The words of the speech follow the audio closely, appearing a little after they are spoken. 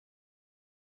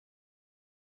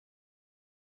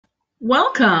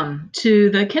Welcome to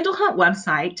the Kendall Hunt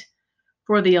website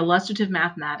for the Illustrative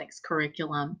Mathematics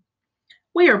curriculum.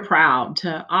 We are proud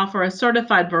to offer a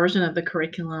certified version of the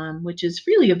curriculum, which is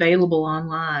freely available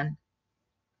online.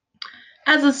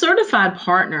 As a certified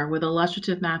partner with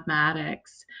Illustrative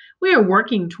Mathematics, we are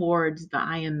working towards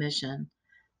the IM mission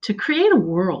to create a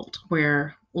world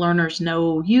where learners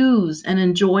know, use, and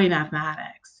enjoy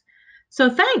mathematics. So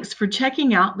thanks for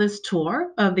checking out this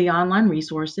tour of the online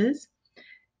resources.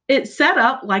 It's set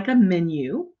up like a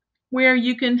menu where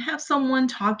you can have someone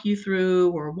talk you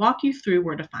through or walk you through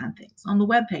where to find things on the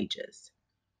web pages.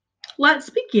 Let's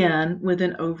begin with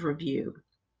an overview.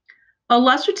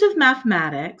 Illustrative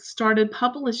Mathematics started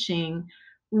publishing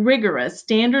rigorous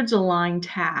standards-aligned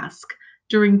tasks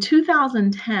during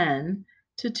 2010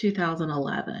 to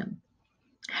 2011.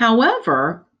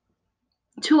 However,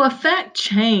 to affect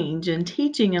change in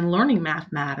teaching and learning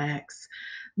mathematics,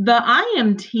 the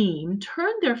IM team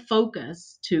turned their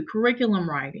focus to curriculum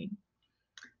writing.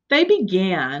 They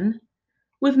began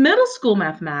with middle school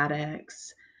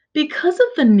mathematics because of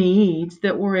the needs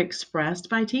that were expressed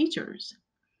by teachers.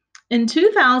 In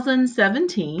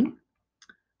 2017,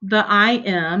 the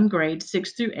IM grade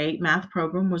 6 through 8 math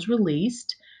program was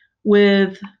released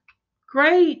with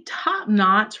great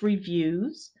top-notch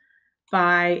reviews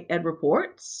by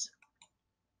EdReports.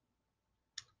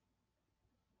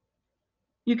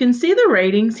 You can see the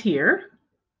ratings here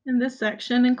in this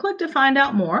section and click to find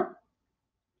out more.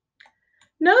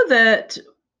 Know that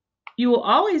you will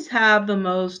always have the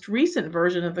most recent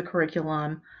version of the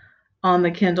curriculum on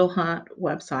the Kendall Hunt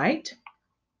website.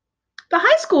 The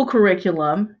high school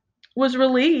curriculum was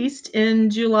released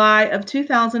in July of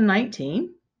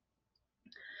 2019.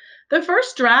 The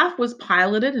first draft was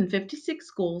piloted in 56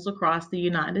 schools across the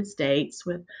United States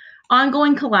with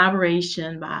ongoing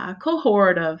collaboration by a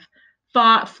cohort of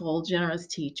thoughtful, generous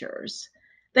teachers.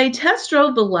 They test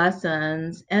drove the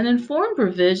lessons and informed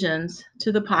revisions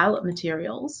to the pilot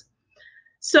materials.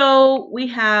 So we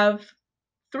have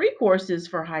 3 courses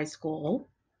for high school: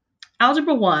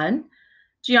 Algebra 1,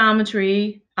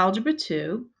 Geometry, Algebra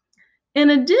 2. In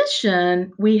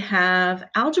addition, we have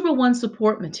Algebra 1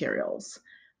 support materials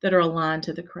that are aligned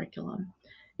to the curriculum.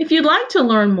 If you'd like to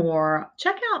learn more,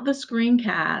 check out the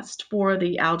screencast for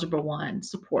the Algebra 1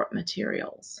 support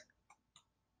materials.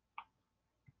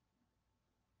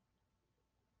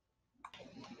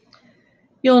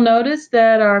 You'll notice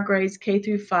that our grades K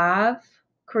through 5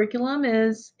 curriculum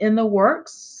is in the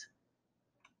works.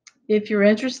 If you're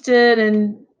interested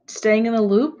in staying in the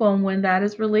loop on when that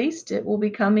is released, it will be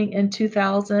coming in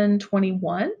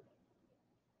 2021.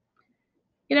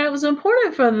 It was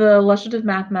important for the illustrative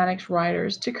mathematics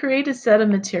writers to create a set of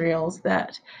materials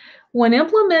that, when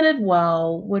implemented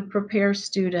well, would prepare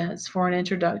students for an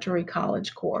introductory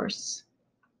college course.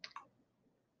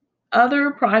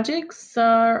 Other projects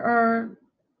are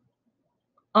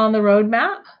on the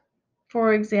roadmap.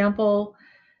 For example,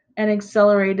 an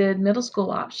accelerated middle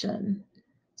school option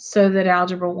so that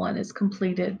Algebra 1 is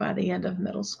completed by the end of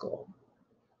middle school.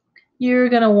 You're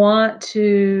going to want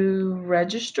to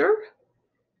register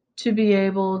to be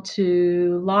able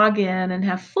to log in and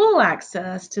have full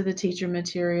access to the teacher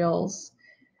materials.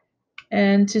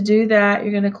 And to do that,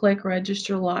 you're going to click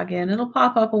Register Login. It'll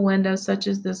pop up a window such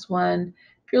as this one.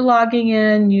 If you're logging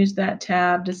in, use that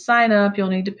tab. To sign up, you'll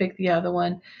need to pick the other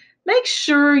one. Make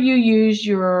sure you use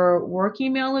your work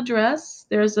email address.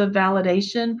 There's a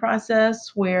validation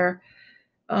process where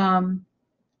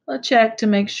check to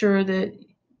make sure that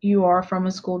you are from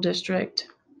a school district.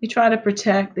 We try to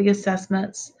protect the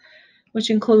assessments, which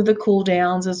include the cool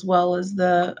downs as well as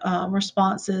the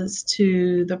responses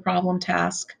to the problem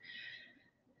task.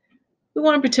 We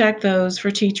want to protect those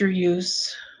for teacher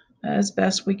use as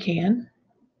best we can.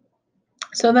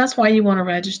 So that's why you want to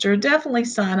register. Definitely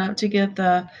sign up to get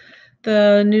the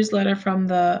newsletter from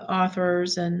the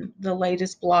authors and the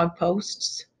latest blog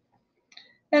posts.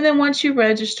 And then once you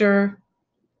register,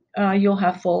 you'll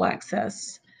have full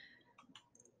access.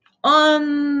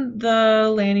 On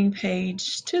the landing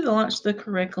page to launch the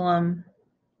curriculum,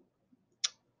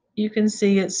 you can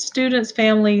see it's students,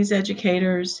 families,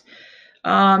 educators.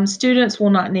 Students will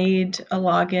not need a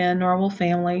login, nor will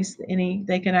families.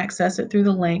 They can access it through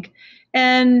the link.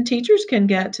 And teachers can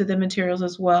get to the materials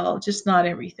as well, just not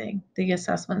everything. The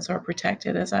assessments are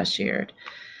protected, as I shared.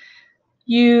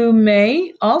 You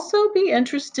may also be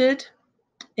interested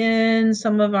in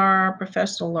some of our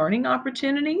professional learning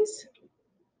opportunities.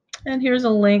 And here's a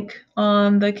link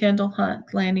on the Kendall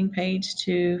Hunt landing page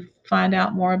to find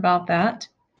out more about that.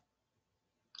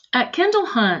 At Kendall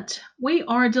Hunt, we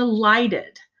are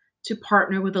delighted to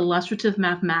partner with Illustrative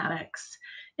Mathematics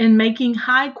in making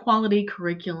high-quality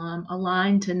curriculum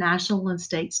aligned to national and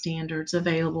state standards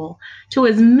available to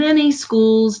as many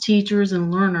schools, teachers,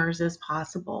 and learners as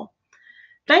possible.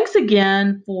 Thanks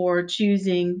again for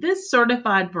choosing this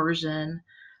certified version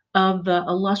of the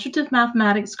Illustrative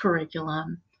Mathematics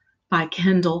curriculum by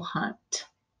Kendall Hunt.